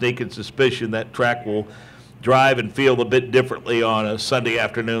got a sneaking suspicion that track will drive and feel a bit differently on a Sunday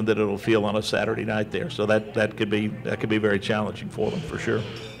afternoon than it'll feel on a Saturday night there. So that could be very challenging for them for sure.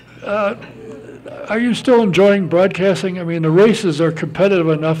 Are you still enjoying broadcasting? I mean, the races are competitive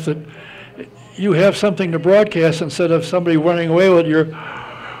enough that you have something to broadcast instead of somebody running away with your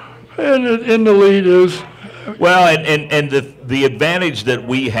in the lead is. Well, and the advantage that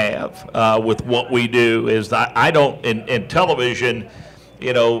we have with what we do is that I don't in television.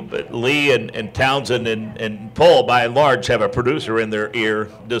 Lee and Townsend and Paul, by and large, have a producer in their ear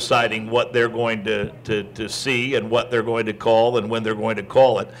deciding what they're going to see and what they're going to call and when they're going to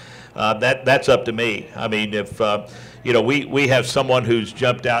call it. That's up to me. I mean, if we have someone who's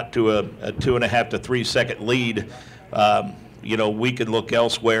jumped out to a 2.5 to 3 second lead, we can look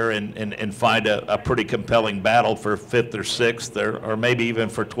elsewhere and find a pretty compelling battle for 5th or 6th or maybe even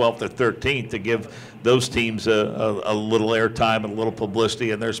for 12th or 13th to give those teams a little airtime and a little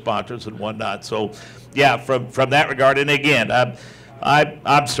publicity and their sponsors and whatnot. So, yeah, from that regard, and again,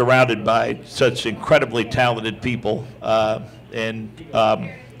 I'm surrounded by such incredibly talented people, and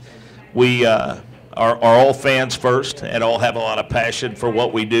we are all fans first and all have a lot of passion for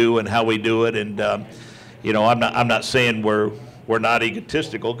what we do and how we do it. And I'm not saying we're we're not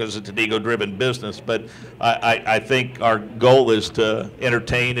egotistical because it's an ego-driven business, but I think our goal is to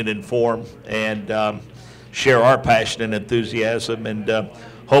entertain and inform and share our passion and enthusiasm, and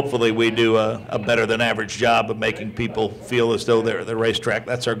hopefully we do a better than average job of making people feel as though they're at the racetrack.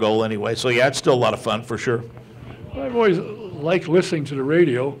 That's our goal anyway. So yeah, it's still a lot of fun for sure. I've always liked listening to the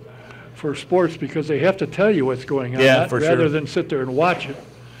radio for sports because they have to tell you what's going on, Yeah, for rather sure. than sit there and watch it.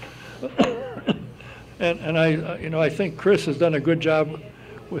 And I think Chris has done a good job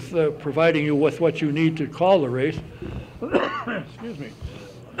with providing you with what you need to call the race. Excuse me.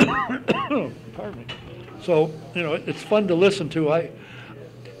 Pardon me. So, it's fun to listen to.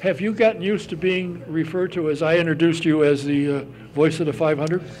 Have you gotten used to being referred to, as I introduced you, as the voice of the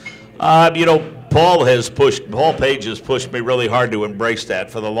 500? Paul Page has pushed me really hard to embrace that.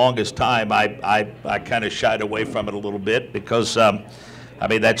 For the longest time, I kind of shied away from it a little bit because, I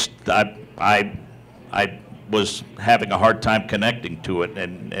was having a hard time connecting to it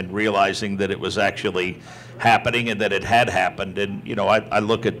and realizing that it was actually happening and that it had happened. And, I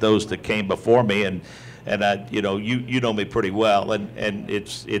look at those that came before me and you know me pretty well, and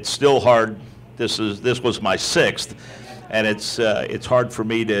it's still hard. This was my sixth, and it's hard for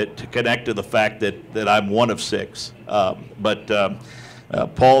me to connect to the fact that I'm one of six. But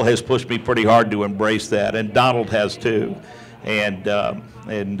Paul has pushed me pretty hard to embrace that, and Donald has too, and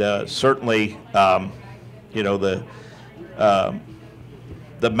certainly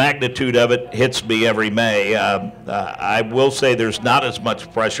the magnitude of it hits me every May. I will say there's not as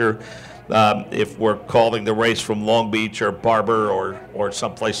much pressure if we're calling the race from Long Beach or Barber or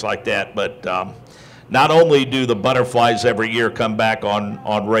someplace like that. But not only do the butterflies every year come back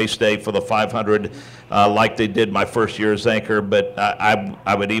on race day for the 500 like they did my first year as anchor, but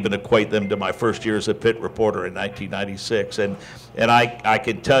I would even equate them to my first year as a pit reporter in 1996. And I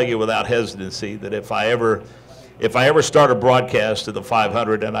can tell you without hesitancy that if I ever start a broadcast of the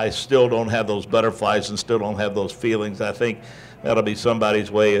 500 and I still don't have those butterflies and still don't have those feelings, I think that'll be somebody's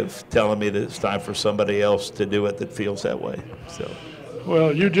way of telling me that it's time for somebody else to do it that feels that way. So.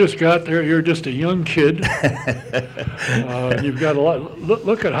 Well, you just got there. You're just a young kid. You've got a lot.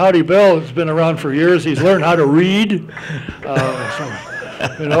 Look at Howdy Bell. Has been around for years. He's learned how to read.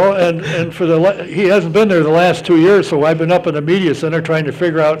 And he hasn't been there the last 2 years. So I've been up in the media center trying to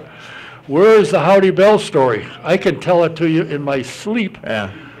figure out where is the Howdy Bell story. I can tell it to you in my sleep.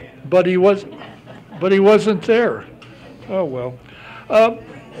 Yeah. But he wasn't there. Oh well.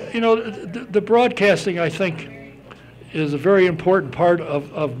 The broadcasting, I think, is a very important part of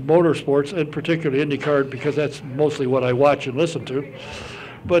motorsports, and particularly IndyCar, because that's mostly what I watch and listen to.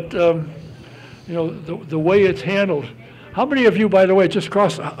 But the way it's handled. How many of you, by the way,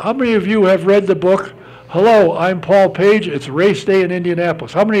 how many of you have read the book, Hello, I'm Paul Page, it's race day in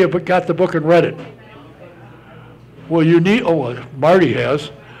Indianapolis? How many have got the book and read it? Well, Marty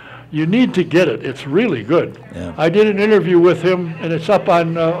has. You need to get it. It's really good. Yeah. I did an interview with him, and it's up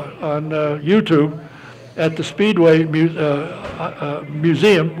on YouTube, at the Speedway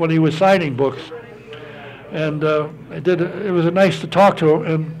museum when he was signing books, and it was nice to talk to him,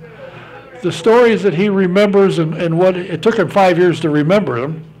 and the stories that he remembers and what it took him 5 years to remember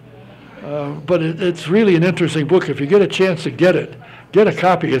them, but it's really an interesting book. If you get a chance to get a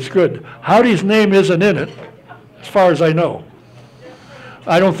copy. It's good. Howdy's name isn't in it, as far as I know.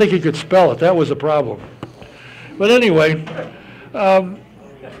 I don't think he could spell it. That was a problem. But anyway.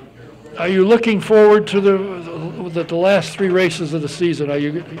 Are you looking forward to the last three races of the season?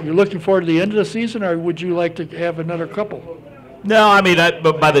 You're looking forward to the end of the season, or would you like to have another couple? No,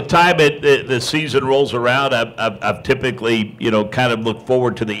 but by the time the season rolls around, I've typically kind of looked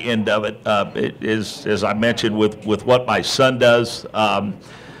forward to the end of it. It is, as I mentioned, with what my son does.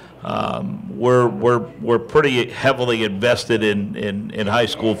 We're pretty heavily invested in high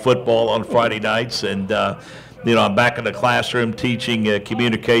school football on Friday nights, and I'm back in the classroom teaching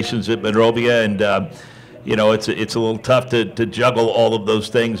communications at Monrovia, and it's a little tough to juggle all of those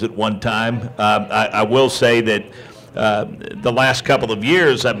things at one time. I will say that the last couple of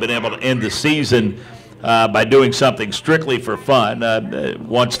years I've been able to end the season by doing something strictly for fun.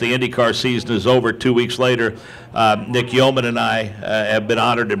 Once the IndyCar season is over, 2 weeks later, Nick Yeoman and I have been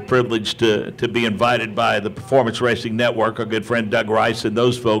honored and privileged to be invited by the Performance Racing Network, our good friend Doug Rice and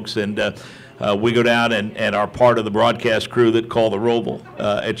those folks, and we go down and are part of the broadcast crew that call the Roval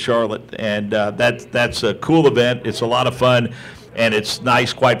at Charlotte, and that's a cool event. It's a lot of fun. And it's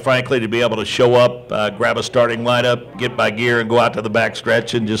nice, quite frankly, to be able to show up, grab a starting lineup, get my gear, and go out to the back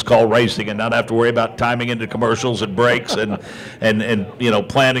stretch and just call racing, and not have to worry about timing into commercials and breaks and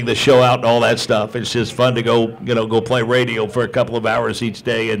planning the show out and all that stuff. It's just fun to go play radio for a couple of hours each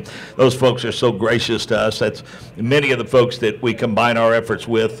day, and those folks are so gracious to us. That's many of the folks that we combine our efforts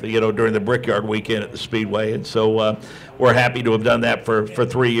with, during the Brickyard weekend at the Speedway, and so we're happy to have done that for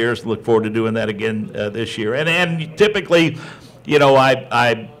 3 years. Look forward to doing that again this year. And typically,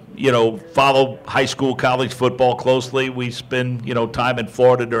 I follow high school, college football closely. We spend, time in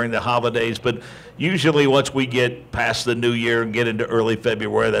Florida during the holidays, but usually once we get past the new year and get into early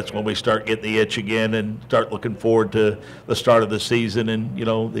February, that's when we start getting the itch again and start looking forward to the start of the season and,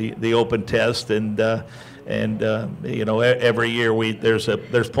 the open test. And every year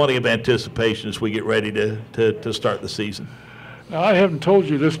there's plenty of anticipation as we get ready to start the season. Now, I haven't told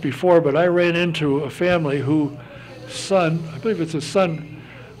you this before, but I ran into a family whose son, I believe it's his son,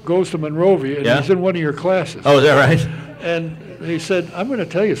 goes to Monrovia, and he's in one of your classes. Oh, is that right? And he said, I'm going to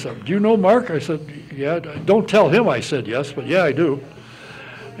tell you something. Do you know Mark? I said, yeah. Don't tell him I said yes, but yeah, I do.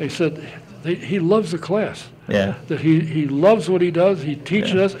 He said, he loves the class. Yeah. That he loves what he does. He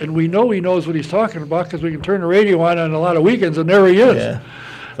teaches us, and we know he knows what he's talking about because we can turn the radio on a lot of weekends, and there he is. Yeah.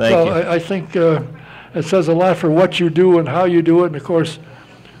 Thank you. I think it says a lot for what you do and how you do it. And, of course,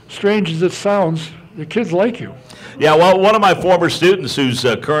 strange as it sounds, the kids like you. Yeah, well, one of my former students who's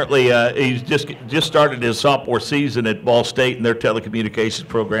currently, he's just started his sophomore season at Ball State in their telecommunications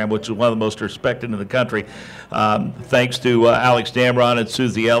program, which is one of the most respected in the country, thanks to Alex Damron and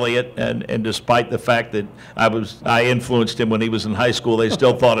Susie Elliott. And despite the fact that I influenced him when he was in high school, they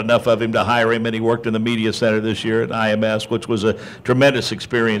still thought enough of him to hire him, and he worked in the media center this year at IMS, which was a tremendous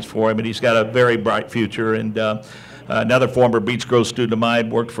experience for him, and he's got a very bright future. And another former Beech Grove student of mine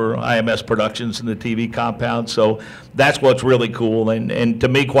worked for IMS Productions in the TV compound, so that's what's really cool. And to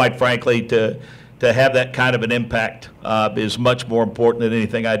me, quite frankly, to have that kind of an impact is much more important than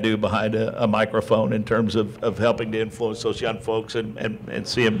anything I do behind a microphone in terms of helping to influence those young folks and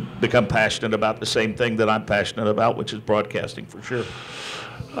see them become passionate about the same thing that I'm passionate about, which is broadcasting, for sure.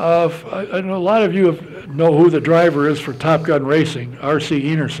 I know a lot of you know who the driver is for Top Gun Racing, R.C.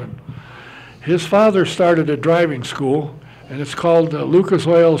 Enerson. His father started a driving school, and it's called Lucas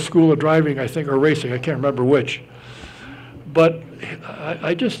Oil School of Driving, I think, or Racing. I can't remember which. But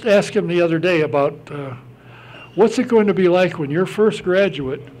I just asked him the other day about what's it going to be like when your first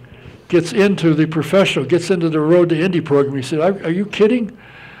graduate gets into the professional, gets into the Road to Indy program. He said, are you kidding?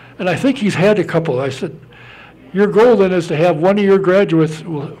 And I think he's had a couple. I said, your goal then is to have one of your graduates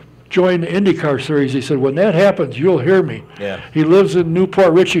join the IndyCar series. He said, when that happens, you'll hear me. Yeah. He lives in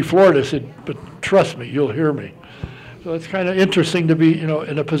Newport Richey, Florida. He said, but trust me, you'll hear me. So it's kind of interesting to be,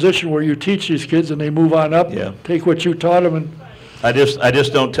 in a position where you teach these kids and they move on up, take what you taught them. And I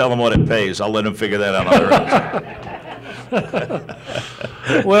just don't tell them what it pays. I'll let them figure that out on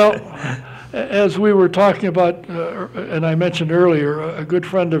their own. Well, as we were talking about, and I mentioned earlier, a good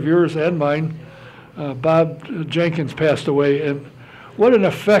friend of yours and mine, Bob Jenkins, passed away, and what an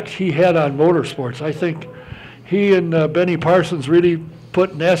effect he had on motorsports. I think he and Benny Parsons really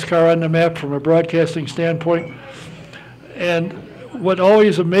put NASCAR on the map from a broadcasting standpoint. And what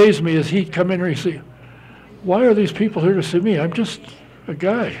always amazed me is he'd come in here and say, why are these people here to see me? I'm just a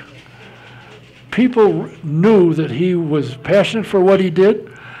guy. People knew that he was passionate for what he did.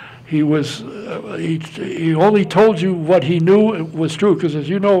 He was, he only told you what he knew was true, because as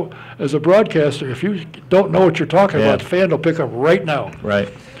you know, as a broadcaster, if you don't know what you're talking about, the fan will pick up right now.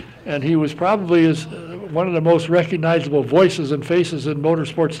 Right. And he was probably one of the most recognizable voices and faces in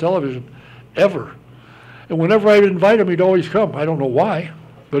motorsports television ever. And whenever I'd invite him, he'd always come. I don't know why,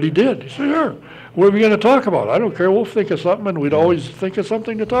 but he did. He said, sure. What are we going to talk about? I don't care. We'll think of something, and we'd always think of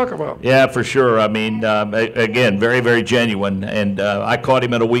something to talk about. Yeah, for sure. I mean, again, very, very genuine. And I caught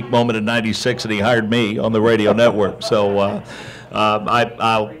him at a weak moment in '96, and he hired me on the radio network. So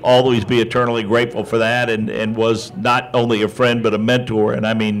I'll always be eternally grateful for that, and was not only a friend but a mentor. And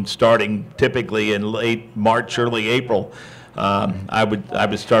I mean, starting typically in late March, early April, I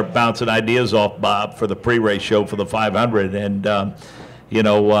would start bouncing ideas off Bob for the pre-race show for the 500, and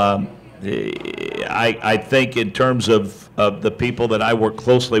I think in terms of the people that I work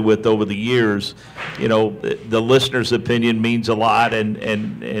closely with over the years, the listener's opinion means a lot,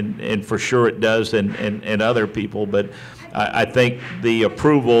 and for sure it does, and other people. But I think the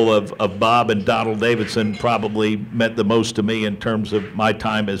approval of Bob and Donald Davidson probably meant the most to me in terms of my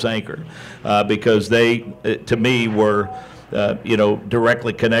time as anchor, because they, to me, were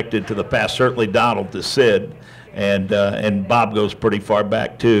directly connected to the past. Certainly Donald to Sid. And Bob goes pretty far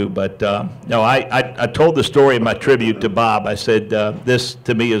back too. But no, I told the story in my tribute to Bob. I said this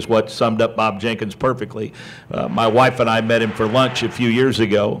to me is what summed up Bob Jenkins perfectly. My wife and I met him for lunch a few years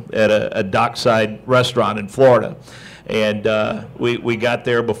ago at a dockside restaurant in Florida, and we got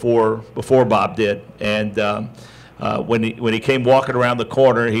there before Bob did. And when he came walking around the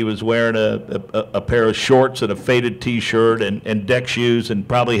corner, he was wearing a pair of shorts and a faded T-shirt and deck shoes, and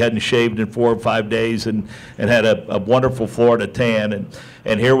probably hadn't shaved in 4 or 5 days, and had a wonderful Florida tan.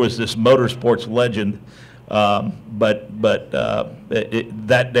 And here was this motorsports legend, but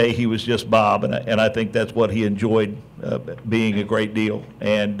that day he was just Bob, and I think that's what he enjoyed being a great deal.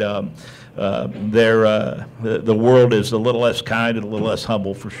 And the world is a little less kind and a little less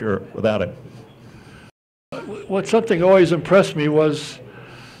humble for sure without him. Something always impressed me was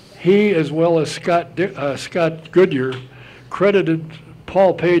he, as well as Scott Goodyear, credited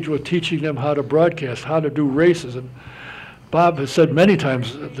Paul Page with teaching them how to broadcast, how to do races. And Bob has said many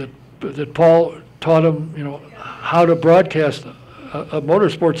times that Paul taught him, how to broadcast a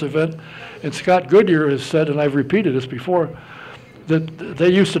motorsports event. And Scott Goodyear has said, and I've repeated this before, that they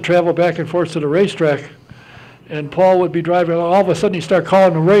used to travel back and forth to the racetrack, and Paul would be driving along. All of a sudden, he'd start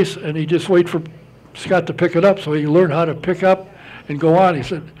calling the race, and he'd just wait for Scott to pick it up, so he learned how to pick up and go on. He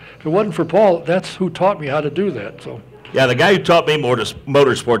said, if it wasn't for Paul, that's who taught me how to do that. So. Yeah, the guy who taught me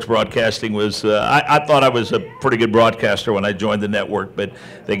motorsports broadcasting was, I thought I was a pretty good broadcaster when I joined the network, but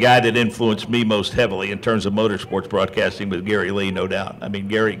the guy that influenced me most heavily in terms of motorsports broadcasting was Gary Lee, no doubt. I mean,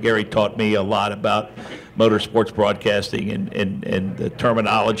 Gary taught me a lot about motorsports broadcasting and the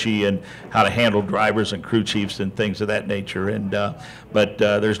terminology and how to handle drivers and crew chiefs and things of that nature. And but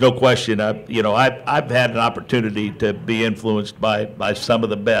there's no question, I've had an opportunity to be influenced by some of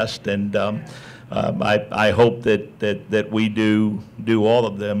the best, and I hope that we do all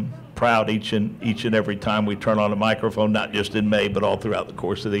of them proud each and every time we turn on a microphone, not just in May, but all throughout the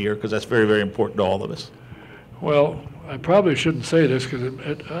course of the year, because that's very, very important to all of us. Well, I probably shouldn't say this because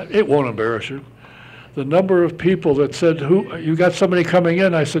it won't embarrass you. The number of people that said, you got somebody coming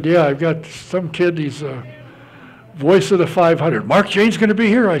in? I said, yeah, I've got some kid, he's a voice of the 500. Mark Jaynes going to be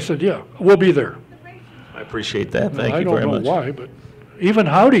here? I said, yeah, we'll be there. I appreciate that. Thank you very much. I don't know why, but even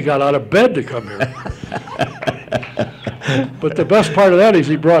Howdy got out of bed to come here. But the best part of that is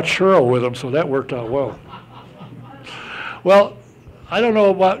he brought Cheryl with him, so that worked out well. Well, I don't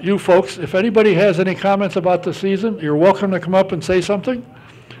know about you folks. If anybody has any comments about the season, you're welcome to come up and say something.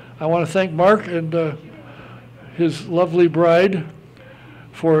 I want to thank Mark and his lovely bride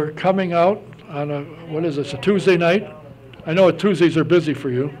for coming out on a Tuesday night. I know Tuesdays are busy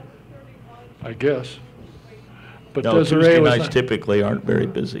for you, I guess. But no, Tuesday nights typically aren't very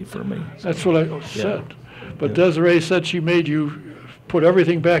busy for me. That's what I said. But Desiree said she made you put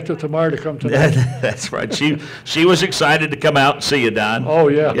everything back to Tamar to come tonight. That's right. She was excited to come out and see you, Don. Oh,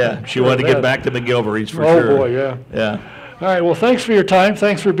 yeah. Yeah, she wanted to get back to McGilvery's for sure. Oh, boy, yeah. Yeah. All right, well, thanks for your time.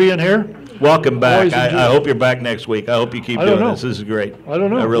 Thanks for being here. Welcome back. I hope you're back next week. I hope you keep doing this. This is great. I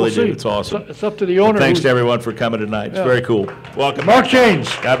don't know. I really do. It's awesome. It's up to the owner. Thanks to everyone for coming tonight. It's very cool. Welcome, Mark Jaynes.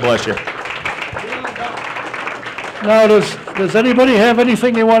 God bless you. Now, does anybody have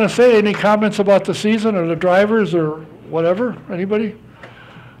anything they want to say? Any comments about the season or the drivers or whatever? Anybody?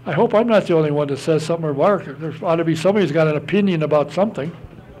 I hope I'm not the only one that says something or Mark. There ought to be somebody who's got an opinion about something.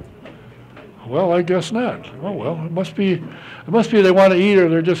 Well, I guess not. Oh well, it must be they want to eat or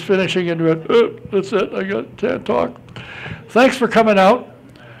they're just finishing and that's it. Can't talk. Thanks for coming out.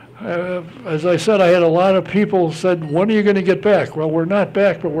 As I said, I had a lot of people said, when are you going to get back? Well, we're not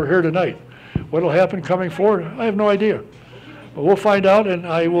back, but we're here tonight. What'll happen coming forward? I have no idea. But we'll find out, and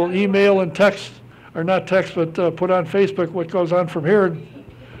I will email and text, or not text, but put on Facebook what goes on from here, and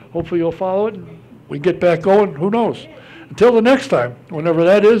hopefully you'll follow it, and we get back going. Who knows? Until the next time, whenever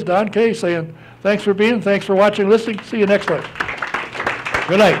that is, Don Kay saying thanks for being, thanks for watching, listening. See you next time.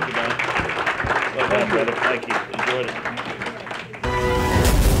 Good night. Thank you.